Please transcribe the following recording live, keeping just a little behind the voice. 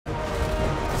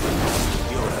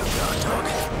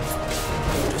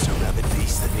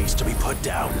to be put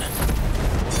down.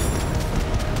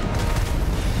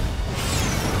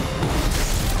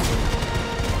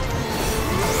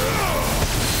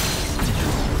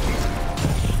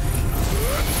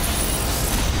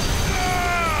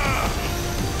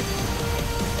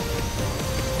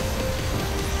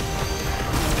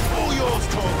 All yours,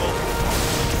 Coeurl.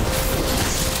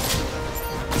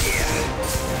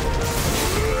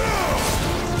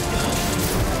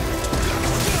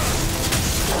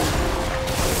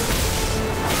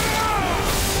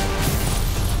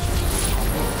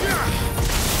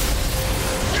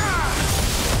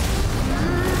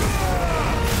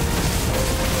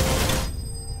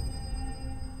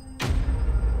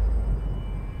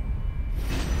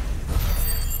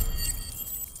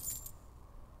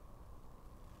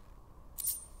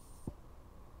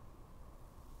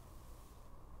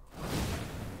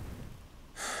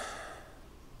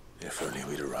 If only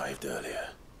we'd arrived earlier.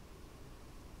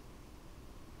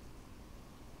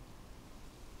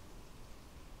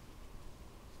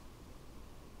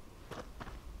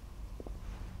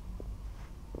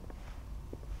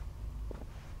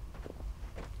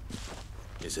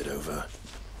 Is it over?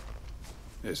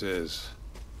 It is.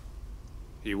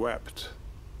 He wept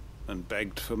and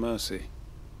begged for mercy.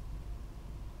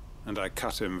 And I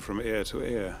cut him from ear to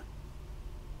ear,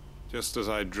 just as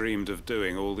I dreamed of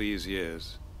doing all these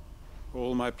years.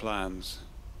 All my plans,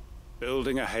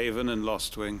 building a haven in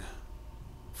Lostwing,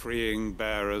 freeing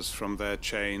bearers from their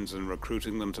chains and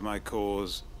recruiting them to my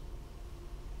cause.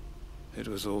 It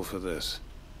was all for this.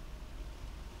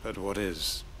 But what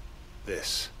is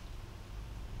this?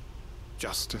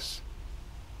 Justice?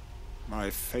 My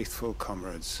faithful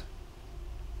comrades.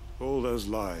 All those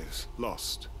lives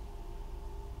lost,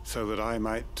 so that I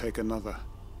might take another.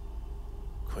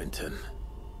 Quentin.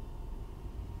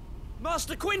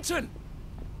 Master Quentin!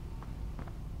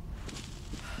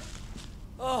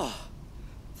 Oh,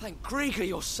 thank Grieger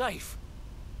you're safe.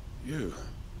 You're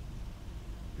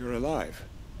alive.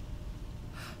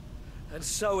 And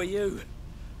so are you.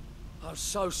 I'm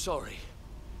so sorry.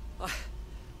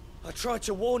 I tried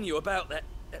to warn you about that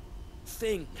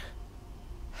thing.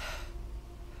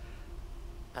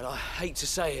 And I hate to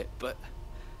say it, but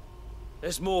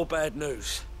there's more bad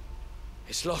news.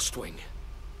 It's Lostwing.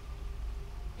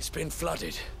 It's been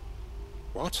flooded.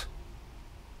 What?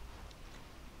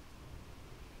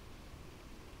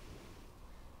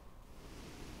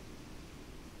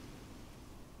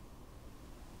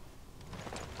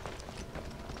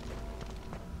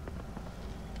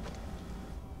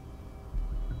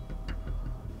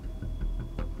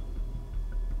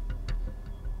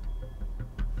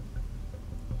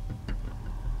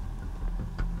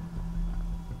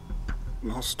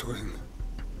 Lostwing.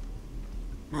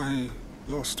 My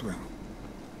Lostwing.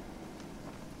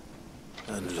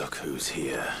 And look who's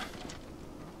here.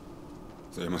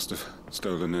 They must have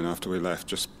stolen in after we left,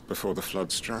 just before the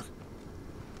flood struck.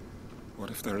 What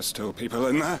if there are still people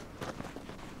in there?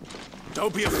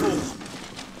 Don't be a fool!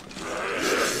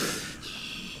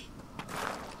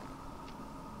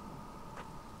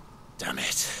 Damn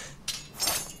it.